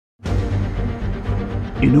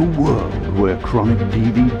In a world where chronic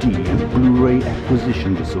DVD and Blu-ray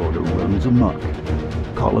acquisition disorder runs amok,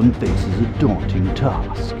 Colin faces a daunting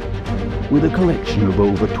task. With a collection of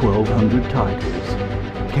over 1,200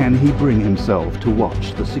 titles, can he bring himself to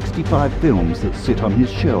watch the 65 films that sit on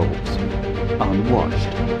his shelves,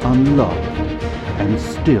 unwatched, unloved, and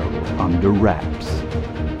still under wraps?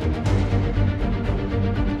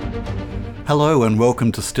 Hello and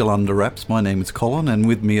welcome to Still Under Wraps. My name is Colin, and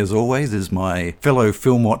with me as always is my fellow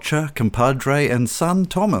film watcher, compadre and son,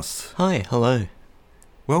 Thomas. Hi, hello.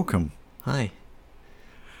 Welcome. Hi.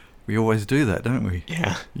 We always do that, don't we?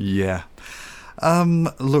 Yeah. Yeah.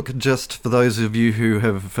 Look, just for those of you who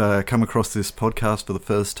have come across this podcast for the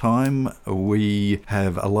first time, we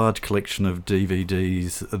have a large collection of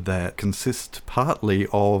DVDs that consist partly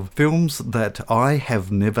of films that I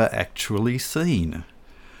have never actually seen,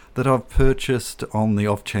 that I've purchased on the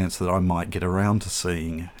off chance that I might get around to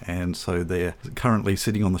seeing, and so they're currently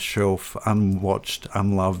sitting on the shelf, unwatched,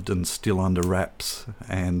 unloved, and still under wraps.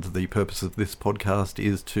 And the purpose of this podcast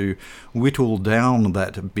is to whittle down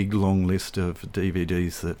that big long list of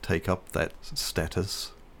DVDs that take up that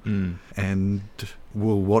status, and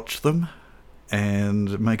we'll watch them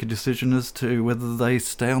and make a decision as to whether they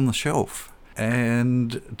stay on the shelf.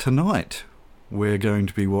 And tonight we're going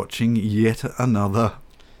to be watching yet another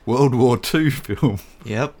World War II film.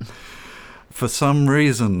 Yep. For some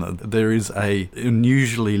reason, there is a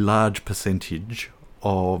unusually large percentage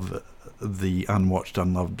of the unwatched,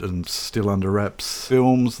 unloved, and still under wraps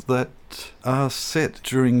films that are set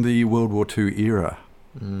during the World War II era.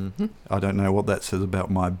 Mm-hmm. I don't know what that says about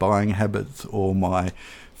my buying habits or my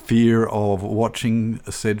fear of watching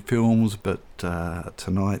said films, but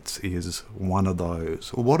tonight's is one of those.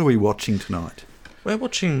 What are we watching tonight? We're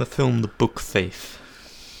watching the film The Book Thief,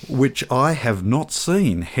 which I have not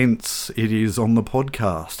seen, hence it is on the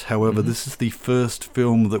podcast. However, this is the first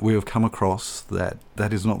film that we have come across that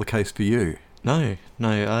is not the case for you. No,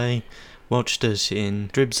 I watched it in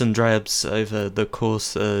dribs and drabs over the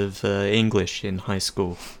course of English in high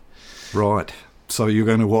school. Right. So you're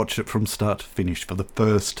going to watch it from start to finish for the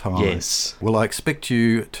first time? Yes. Well, I expect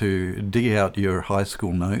you to dig out your high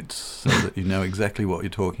school notes so that you know exactly what you're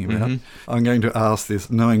talking about. I'm going to ask this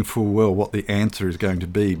knowing full well what the answer is going to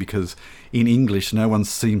be, because in English no one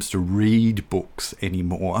seems to read books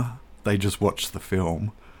anymore. They just watch the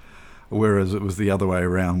film. Whereas it was the other way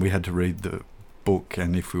around. We had to read the book,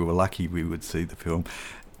 and if we were lucky we would see the film.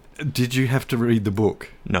 Did you have to read the book?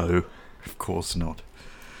 No. Of course not.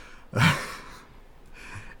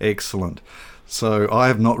 Excellent. So I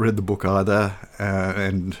have not read the book either,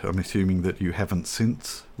 and I'm assuming that you haven't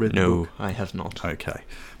since read the book? No, I have not. Okay,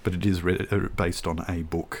 but it is based on a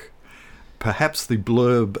book. Perhaps the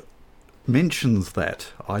blurb mentions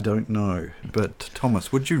that. I don't know. But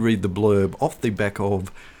Thomas, would you read the blurb off the back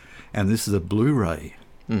of, and this is a Blu-ray,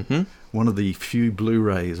 one of the few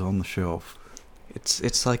Blu-rays on the shelf.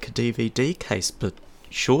 It's like a DVD case, but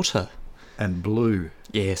shorter. And blue.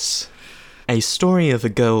 Yes. A story of a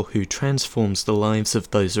girl who transforms the lives of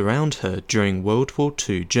those around her during World War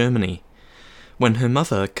II Germany. When her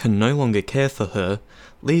mother can no longer care for her,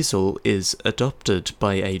 Liesl is adopted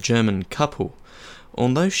by a German couple.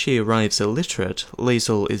 Although she arrives illiterate,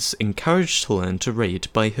 Liesl is encouraged to learn to read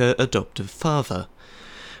by her adoptive father.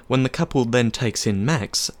 When the couple then takes in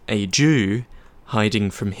Max, a Jew,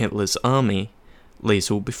 hiding from Hitler's army,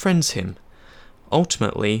 Liesl befriends him.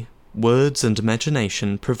 Ultimately, words and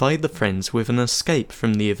imagination provide the friends with an escape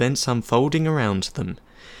from the events unfolding around them.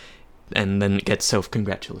 And then it gets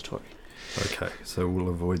self-congratulatory. Okay, so we'll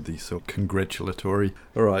avoid the self-congratulatory.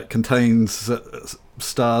 All right, contains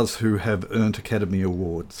stars who have earned Academy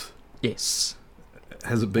Awards. Yes.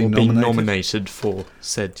 Has it been nominated? nominated? Been nominated for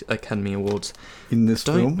said Academy Awards. In this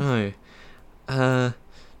film? Don't know.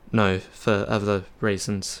 No, for other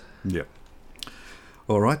reasons. Yeah.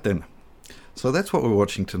 All right then. So that's what we're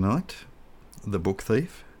watching tonight, The Book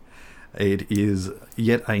Thief. It is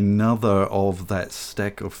yet another of that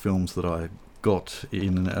stack of films that I got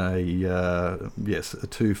in a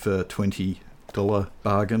 2 for $20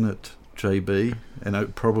 bargain at JB, and I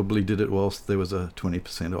probably did it whilst there was a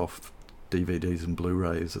 20% off DVDs and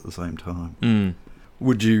Blu-rays at the same time.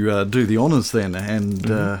 Would you do the honours then and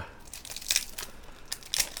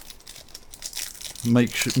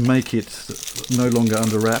make it no longer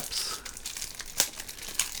under wraps?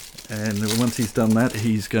 And once he's done that,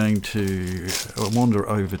 he's going to wander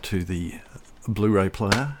over to the Blu-ray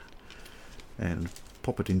player and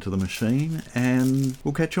pop it into the machine, and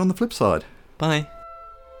we'll catch you on the flip side. Bye.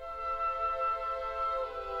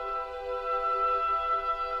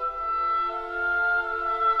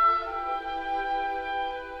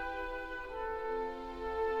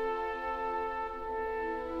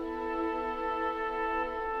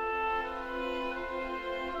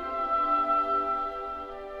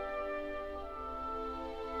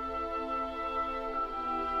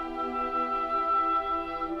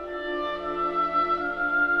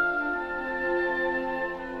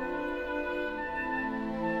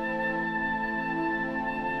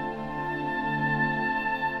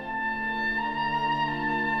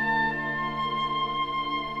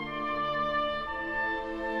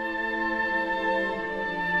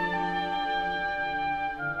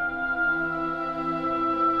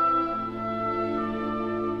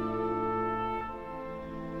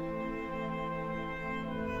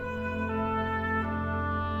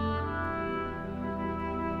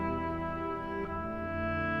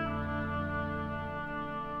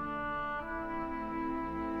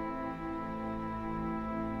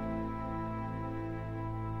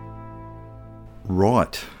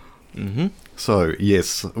 Right. Mm-hmm. So,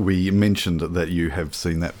 yes, we mentioned that you have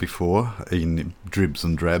seen that before in Dribs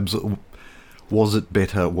and Drabs. Was it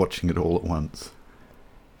better watching it all at once?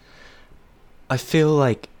 I feel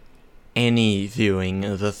like any viewing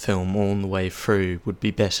of a film all the way through would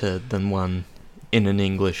be better than one in an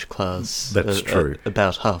English class. That's true.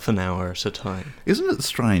 About half an hour at a time. Isn't it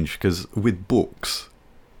strange? Because with books,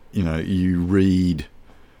 you read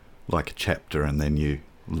like a chapter and then you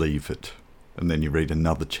leave it. And then you read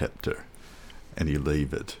another chapter and you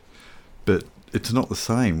leave it. But it's not the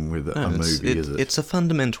same with a movie, is it? It's a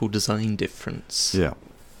fundamental design difference. Yeah.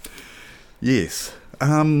 Yes.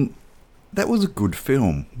 That was a good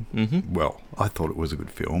film. Mm-hmm. Well, I thought it was a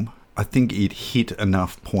good film. I think it hit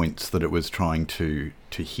enough points that it was trying to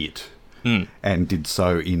hit, and did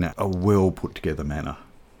so in a well put together manner.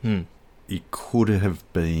 It could have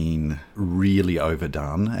been really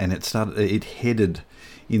overdone, and it headed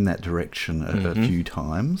in that direction a few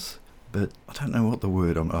times. But I don't know what the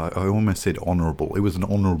word, I almost said honourable. It was an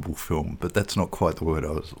honourable film, but that's not quite the word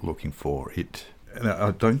I was looking for. And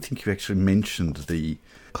I don't think you actually mentioned the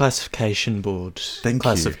Classification board. Thank you.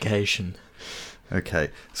 Classification. Okay,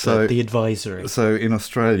 so the advisory. So in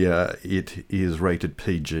Australia, it is rated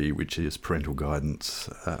PG, which is parental guidance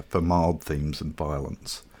for mild themes and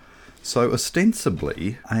violence. So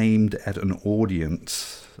ostensibly aimed at an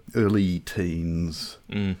audience, early teens,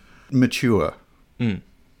 mature,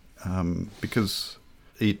 because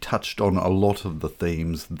it touched on a lot of the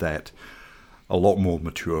themes that a lot more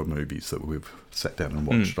mature movies that we've sat down and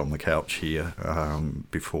watched on the couch here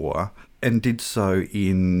before, and did so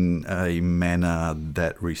in a manner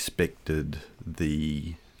that respected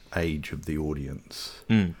the age of the audience.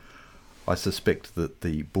 I suspect that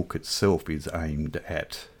the book itself is aimed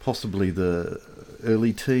at possibly the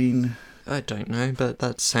early teen. I don't know, but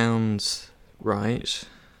that sounds right.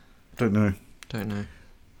 Don't know.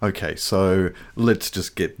 Okay, so let's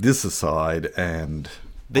just get this aside and...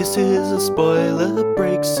 This is a spoiler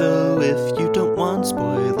break, so if you don't want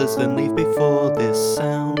spoilers, then leave before this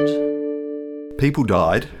sound. People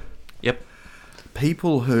died. Yep.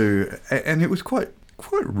 People who... And it was quite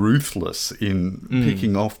ruthless in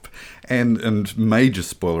picking off... And major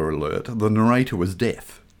spoiler alert, the narrator was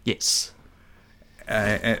deaf. Yes.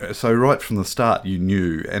 So right from the start you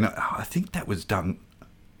knew, and I think that was done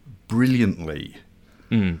brilliantly.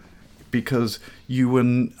 Because you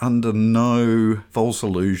were under no false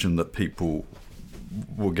illusion that people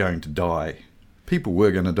were going to die. People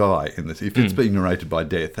were going to die in this. If it's being narrated by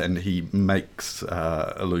death, and he makes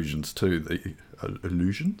allusions to the...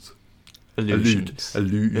 Illusions? Illusions.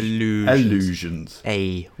 Allusions.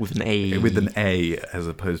 A, with an A. With an A as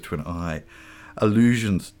opposed to an I.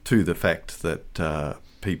 Allusions to the fact that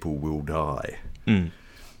people will die.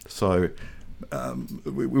 So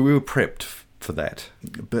we were prepped for that,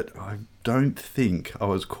 but I don't think I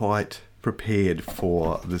was quite prepared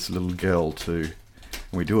for this little girl to, and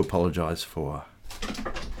we do apologise for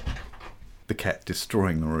the cat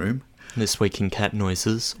destroying the room. This week in cat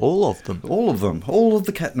noises, all of them. All of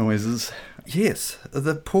the cat noises. Yes,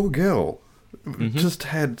 the poor girl just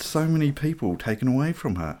had so many people taken away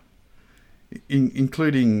from her,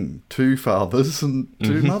 including 2 fathers and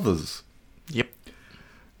 2 mothers. Yep.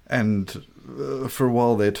 And for a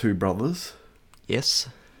while, they're 2 brothers. Yes.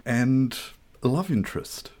 And a love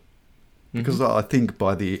interest. Because I think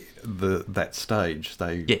by that stage,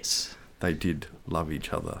 they did love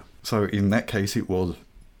each other. So in that case, it was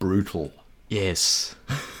brutal. Yes.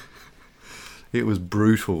 It was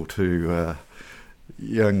brutal to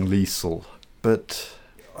young Liesl. But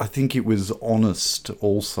I think it was honest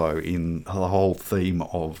also in the whole theme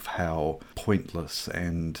of how pointless,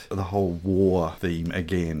 and the whole war theme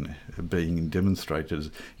again being demonstrated.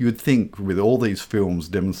 You would think with all these films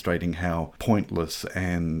demonstrating how pointless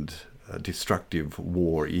and destructive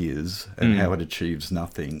war is, and how it achieves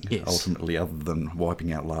nothing ultimately other than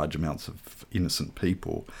wiping out large amounts of innocent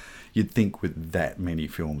people, you'd think with that many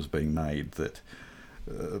films being made that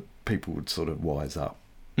people would sort of wise up.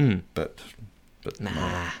 But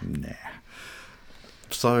nah.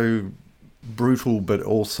 So brutal, but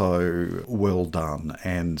also well done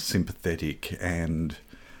and sympathetic, and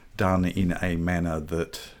done in a manner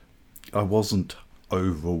that I wasn't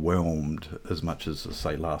overwhelmed as much as,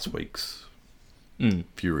 say, last week's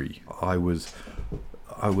Fury. I was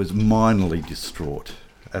minorly distraught,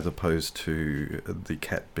 as opposed to the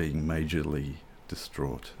cat being majorly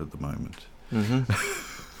distraught at the moment.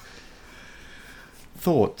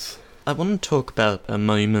 Thoughts? I want to talk about a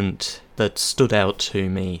moment that stood out to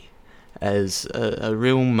me as a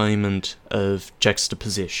real moment of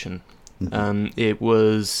juxtaposition. It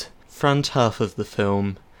was front half of the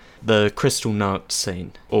film, the Kristallnacht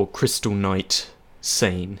scene, or Kristallnight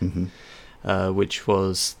scene, which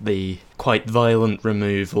was the quite violent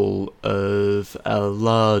removal of a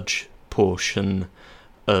large portion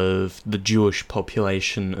of the Jewish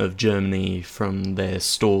population of Germany from their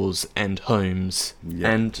stores and homes. Yep.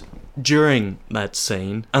 And during that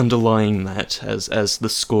scene, underlying that as the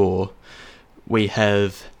score, we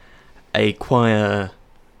have a choir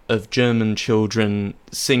of German children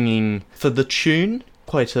singing for the tune,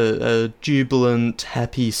 quite a jubilant,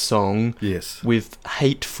 happy song. Yes. With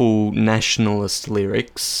hateful nationalist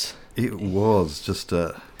lyrics. It was just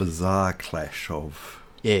a bizarre clash of...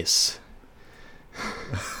 Yes.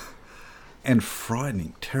 And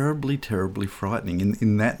frightening, terribly, terribly frightening.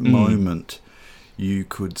 In that moment, you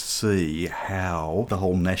could see how the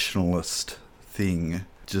whole nationalist thing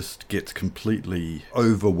just gets completely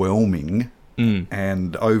overwhelming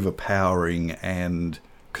and overpowering and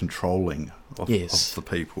controlling of the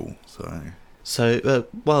people. So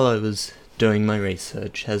while I was doing my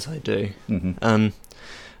research, as I do,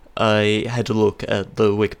 I had a look at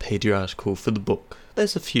the Wikipedia article for the book.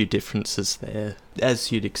 There's a few differences there,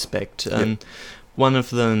 as you'd expect. One of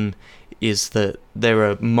them is that there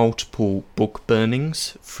are multiple book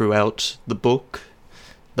burnings throughout the book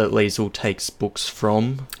that Liesl takes books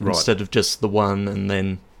from, instead of just the one and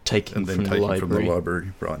then taking from the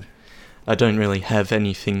library. Right. I don't really have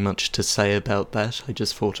anything much to say about that. I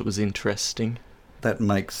just thought it was interesting. That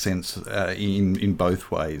makes sense in both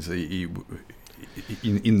ways. In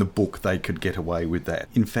the book, they could get away with that.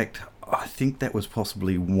 In fact, I think that was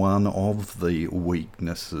possibly one of the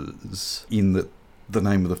weaknesses in that the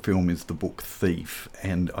name of the film is The Book Thief,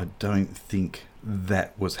 and I don't think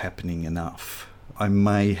that was happening enough. I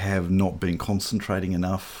may have not been concentrating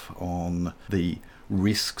enough on the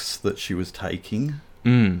risks that she was taking,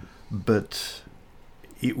 but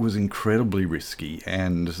it was incredibly risky,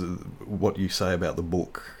 and what you say about the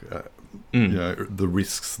book, the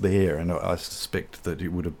risks there, and I suspect that it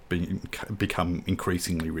would have become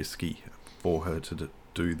increasingly risky for her to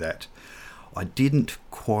do that. I didn't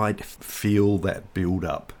quite feel that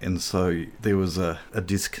build-up, and so there was a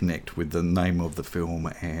disconnect with the name of the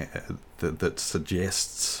film that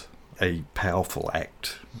suggests a powerful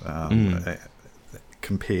act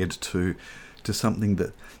compared to something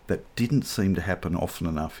that didn't seem to happen often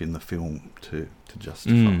enough in the film to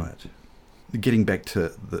justify it. Getting back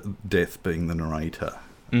to the death being the narrator,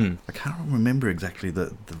 I can't remember exactly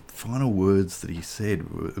the final words that he said,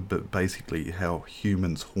 but basically how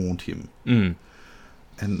humans haunt him.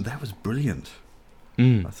 And that was brilliant.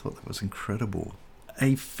 I thought that was incredible.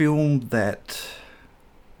 A film that...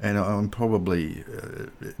 And I'm probably...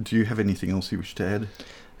 do you have anything else you wish to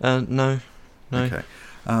add? No. Okay.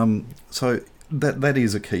 So that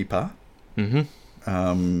is a keeper. In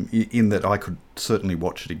that I could certainly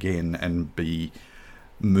watch it again and be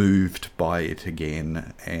moved by it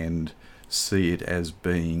again and see it as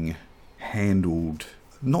being handled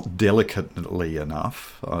not delicately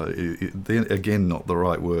enough. Again, not the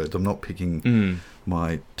right word. I'm not picking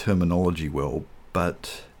my terminology well,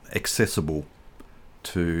 but accessible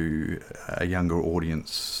to a younger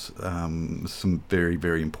audience. Some very,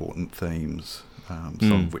 very important themes,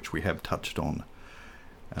 some of which we have touched on.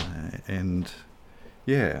 And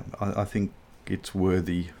yeah, I think it's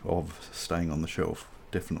worthy of staying on the shelf,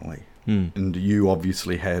 definitely. And you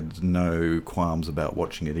obviously had no qualms about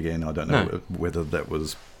watching it again. I don't know whether that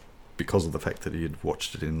was because of the fact that you'd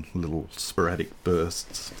watched it in little sporadic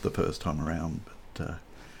bursts the first time around, but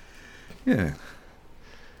yeah.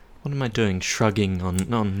 What am I doing? Shrugging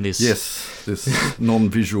on this? Yes, this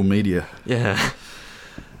non-visual media. Yeah.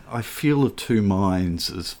 I feel of two minds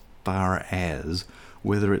as far as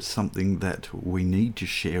whether it's something that we need to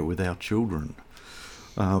share with our children.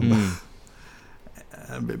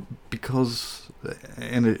 Because,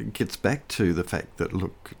 and it gets back to the fact that,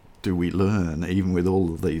 look, do we learn, even with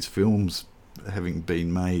all of these films having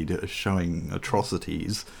been made showing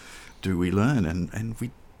atrocities, do we learn? And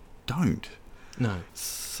we don't. No.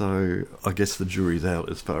 So I guess the jury's out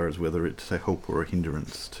as far as whether it's a help or a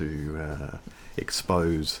hindrance to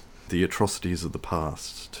expose the atrocities of the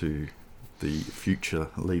past to the future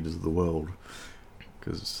leaders of the world,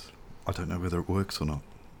 because I don't know whether it works or not.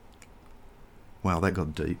 Wow, that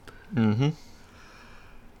got deep. And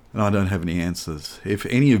I don't have any answers. If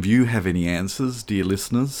any of you have any answers, dear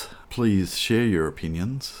listeners, please share your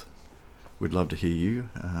opinions. We'd love to hear you.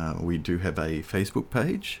 We do have a Facebook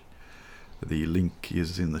page. The link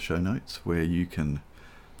is in the show notes, where you can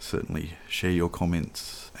certainly share your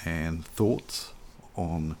comments and thoughts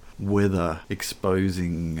on whether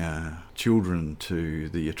exposing children to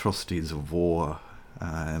the atrocities of war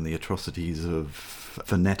and the atrocities of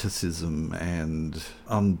fanaticism and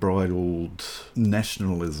unbridled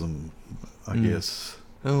nationalism, I guess.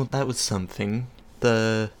 Oh, that was something.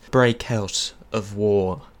 The breakout of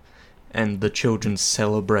war and the children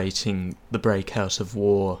celebrating the breakout of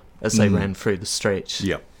war as they ran through the street.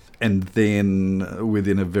 Yep. And then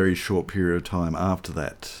within a very short period of time after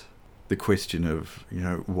that, the question of,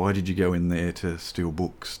 why did you go in there to steal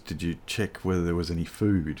books? Did you check whether there was any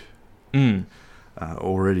food?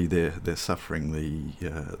 Already they're suffering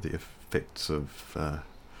the effects of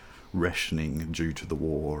rationing due to the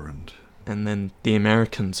war. And then the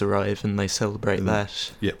Americans arrive and they celebrate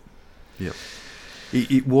that. Yep.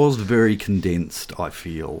 It was very condensed, I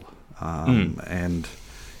feel. And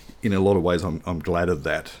in a lot of ways I'm glad of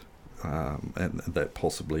that. And that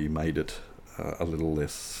possibly made it a little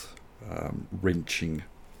less wrenching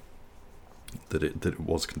that it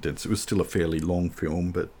was condensed. It was still a fairly long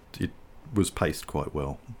film, but it was paced quite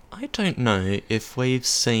well. I don't know if we've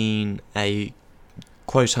seen a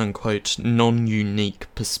quote-unquote non-unique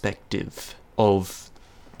perspective of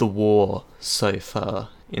the war so far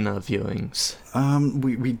in our viewings.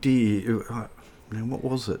 We did. What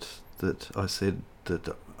was it that I said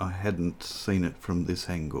that I hadn't seen it from this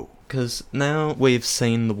angle? Because now we've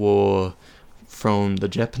seen the war from the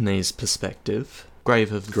Japanese perspective,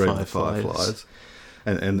 Grave of the Fireflies.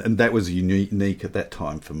 And that was unique at that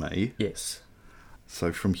time for me. Yes.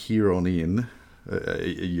 So from here on in,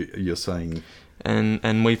 you're saying...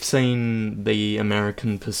 And we've seen the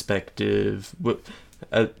American perspective,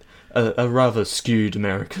 a rather skewed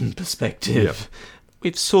American perspective. Yep.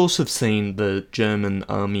 We've sort of seen the German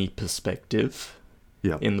army perspective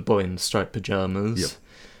in The Boy in the Striped Pyjamas. Yep.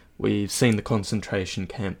 We've seen the concentration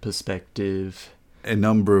camp perspective. A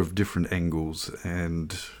number of different angles,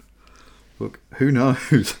 and look, who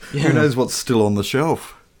knows? Yeah. Who knows what's still on the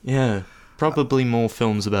shelf? Yeah, probably more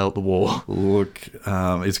films about the war. Look,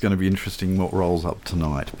 it's going to be interesting what rolls up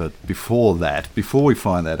tonight, but before we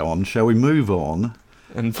find that on, shall we move on?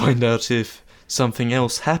 And find out if something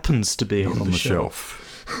else happens to be on the shelf.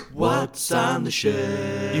 What's on the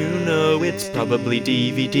shelf? You know it's probably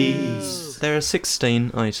DVDs. There are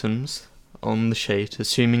 16 items on the sheet,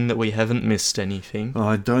 assuming that we haven't missed anything.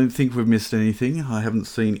 I don't think we've missed anything. I haven't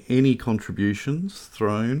seen any contributions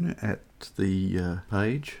thrown at the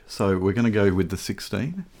page, so we're going to go with the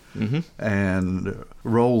 16 and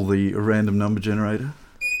roll the random number generator.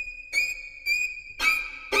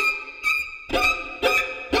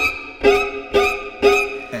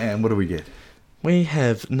 And what do we get? We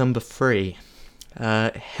have number 3.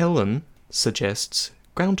 Helen suggests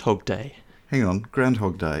Groundhog Day. Hang on,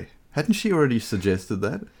 Groundhog Day. Hadn't she already suggested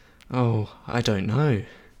that? Oh, I don't know.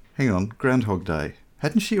 Hang on, Groundhog Day.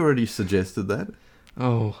 Hadn't she already suggested that?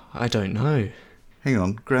 Oh, I don't know. Hang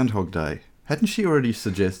on, Groundhog Day. Hadn't she already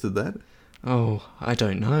suggested that? Oh, I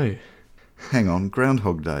don't know. Hang on,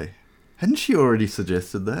 Groundhog Day. Hadn't she already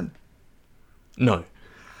suggested that? No.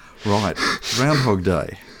 Right, Groundhog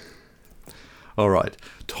Day. All right,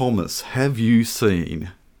 Thomas, have you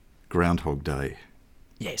seen Groundhog Day?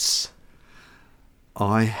 Yes.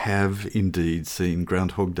 I have indeed seen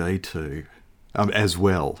Groundhog Day too, as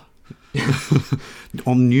well.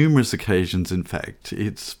 On numerous occasions, in fact.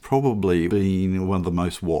 It's probably been one of the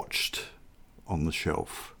most watched on the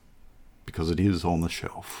shelf, because it is on the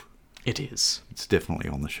shelf. It is. It's definitely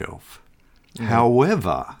on the shelf.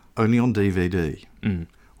 However, only on DVD.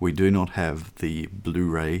 We do not have the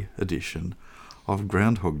Blu-ray edition of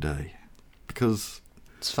Groundhog Day, because...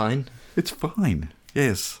 It's fine. It's fine,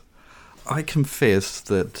 yes. I confess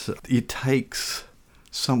that it takes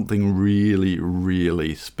something really,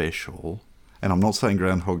 really special, and I'm not saying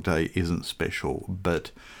Groundhog Day isn't special,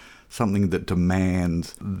 but something that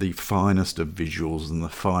demands the finest of visuals and the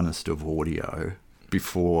finest of audio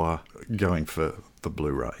before going for the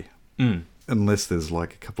Blu-ray. Unless there's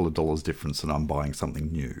like a couple of dollars difference and I'm buying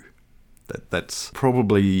something new. That's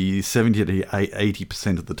probably 70 to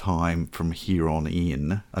 80% of the time from here on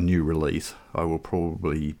in, a new release, I will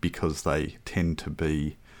probably, because they tend to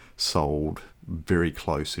be sold very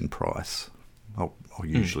close in price, I'll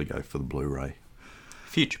usually go for the Blu-ray.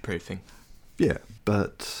 Future-proofing. Yeah,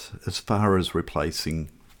 but as far as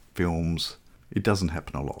replacing films, it doesn't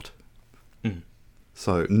happen a lot.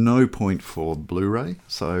 So no point for Blu-ray.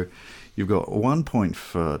 So you've got 1 point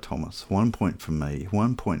for Thomas, 1 point for me,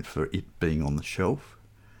 1 point for it being on the shelf.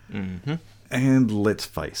 And let's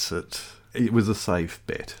face it, it was a safe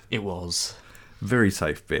bet. It was. Very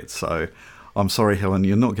safe bet. So I'm sorry, Helen,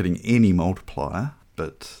 you're not getting any multiplier,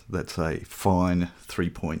 but that's a fine 3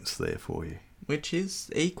 points there for you. Which is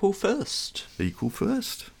equal first. Equal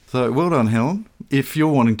first. So well done, Helen. If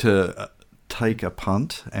you're wanting to take a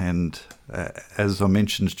punt, and as I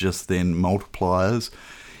mentioned just then, multipliers.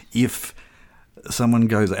 If someone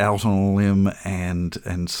goes out on a limb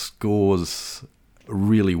and scores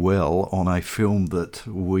really well on a film that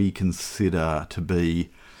we consider to be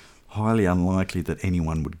highly unlikely that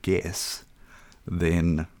anyone would guess,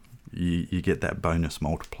 then you get that bonus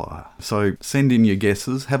multiplier. So send in your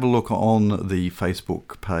guesses. Have a look on the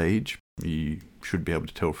Facebook page. You should be able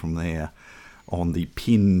to tell from there on the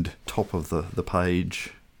pinned top of the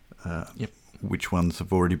page which ones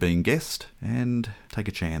have already been guessed, and take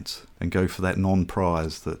a chance and go for that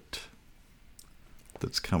non-prize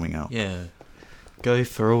that's coming up. Yeah. Go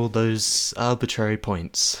for all those arbitrary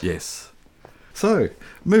points. Yes. So,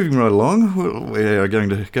 moving right along, we are going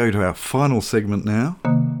to go to our final segment now.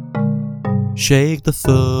 Shake the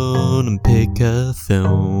phone and pick a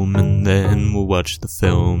film, and then we'll watch the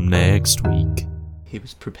film next week. He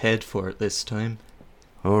was prepared for it this time.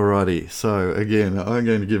 Alrighty, so again, I'm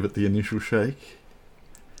going to give it the initial shake.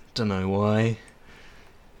 Don't know why.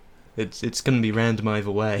 It's going to be random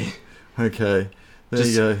either way. Okay, there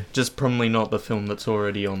you go. Just probably not the film that's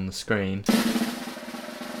already on the screen.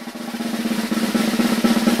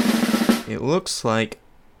 It looks like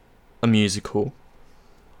a musical,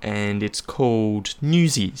 and it's called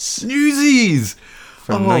Newsies. Newsies!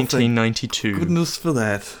 From 1992. Goodness for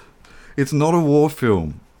that. It's not a war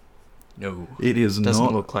film. No. It is Doesn't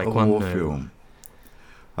not look like a one, war no. film.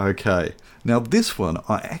 Okay. Now this one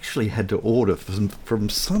I actually had to order from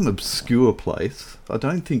some obscure place. I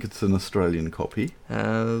don't think it's an Australian copy.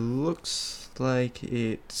 Looks like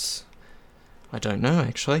it's... I don't know,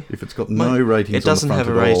 actually. If it's got no ratings it doesn't on the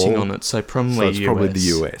have front a at rating all, on it, so probably so it's US. probably the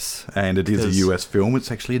US. And it is a US film.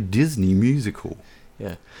 It's actually a Disney musical.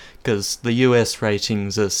 Yeah, because the US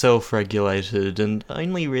ratings are self-regulated and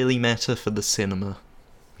only really matter for the cinema.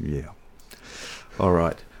 Yeah. All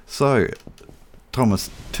right. So, Thomas,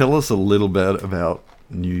 tell us a little bit about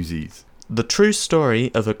Newsies. The true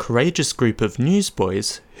story of a courageous group of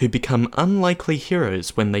newsboys who become unlikely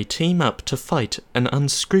heroes when they team up to fight an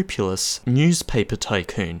unscrupulous newspaper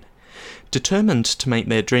tycoon. Determined to make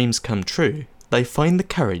their dreams come true, they find the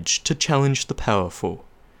courage to challenge the powerful.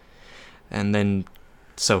 And then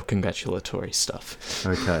self-congratulatory stuff.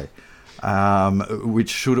 Okay. Which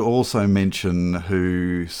should also mention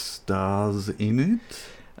who stars in it.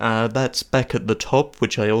 That's back at the top,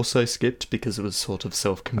 which I also skipped because it was sort of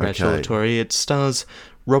self-congratulatory. Okay. It stars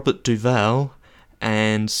Robert Duvall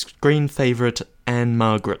and screen favourite Anne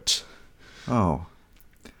Margaret. Oh,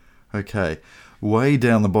 okay. Way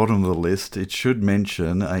down the bottom of the list, it should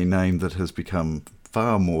mention a name that has become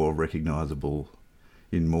far more recognisable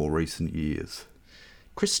in more recent years.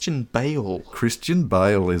 Christian Bale. Christian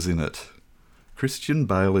Bale is in it. Christian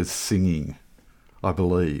Bale is singing, I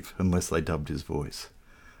believe, unless they dubbed his voice.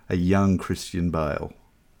 A young Christian Bale.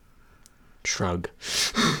 Shrug.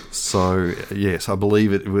 So, yes, I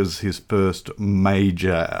believe it was his first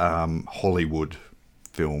major Hollywood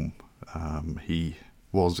film. He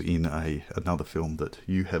was in another film that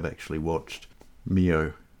you have actually watched,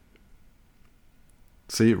 Mio.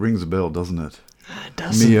 See, it rings a bell, doesn't it? It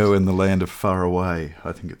doesn't. Mio and the Land of Far Away,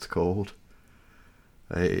 I think it's called.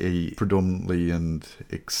 A predominantly and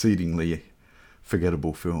exceedingly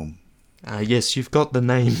forgettable film. Yes, you've got the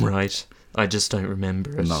name right. I just don't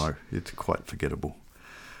remember it. No, it's quite forgettable.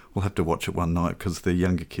 We'll have to watch it one night because the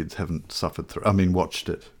younger kids haven't watched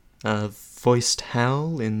it. Voiced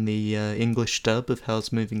Hal in the English dub of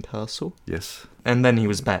Howl's Moving Castle. Yes. And then he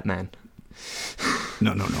was Batman.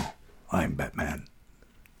 No. I'm Batman.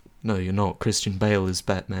 No, you're not. Christian Bale is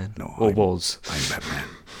Batman. No, was.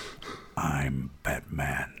 I'm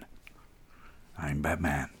Batman. I'm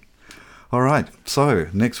Batman. All right, so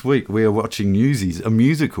next week we are watching Newsies, a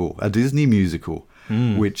musical, a Disney musical,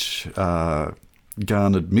 which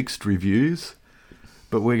garnered mixed reviews,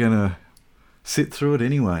 but we're going to sit through it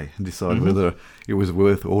anyway and decide whether it was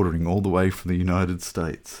worth ordering all the way from the United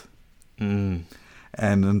States. And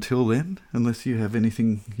until then, unless you have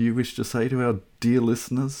anything you wish to say to our dear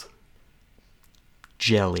listeners...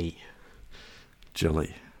 Jelly.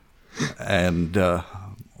 And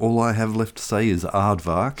all I have left to say is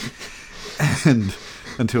aardvark. And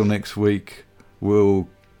until next week, we'll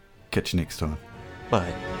catch you next time.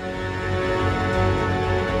 Bye.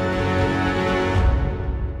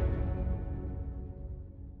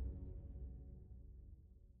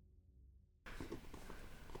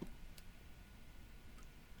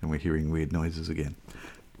 And we're hearing weird noises again.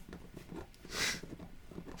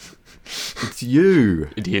 It's you.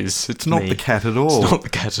 It is. It's not me. the cat at all. It's not the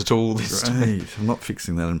cat at all this time. Great. I'm not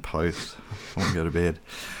fixing that in post. I want to go to bed.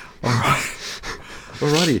 All right.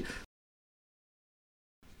 Alrighty.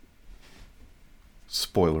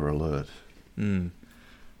 Spoiler alert. Mm.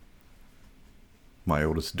 My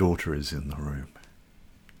eldest daughter is in the room.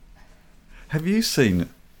 Have you seen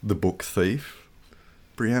The Book Thief,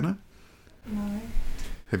 Brianna? No.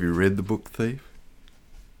 Have you read The Book Thief?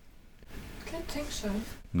 I don't think so.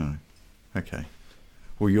 No. Okay.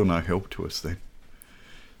 Well, you're no help to us then.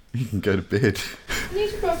 You can go to bed. I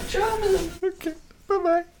need to put pyjamas on. Okay.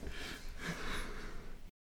 Bye-bye.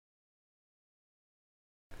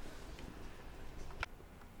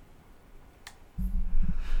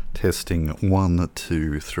 Testing 1,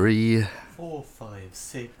 2, 3. 4, 5,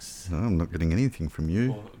 6. No, I'm not getting anything from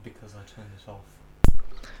you. Because I turned it off.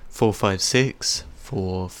 4, 5, 6.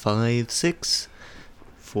 4, 5, 6.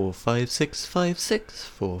 4, 5, 6, 5, 6.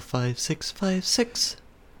 4, 5, 6, 5, 6.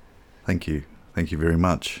 Thank you. Thank you very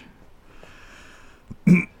much.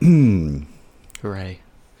 Hooray.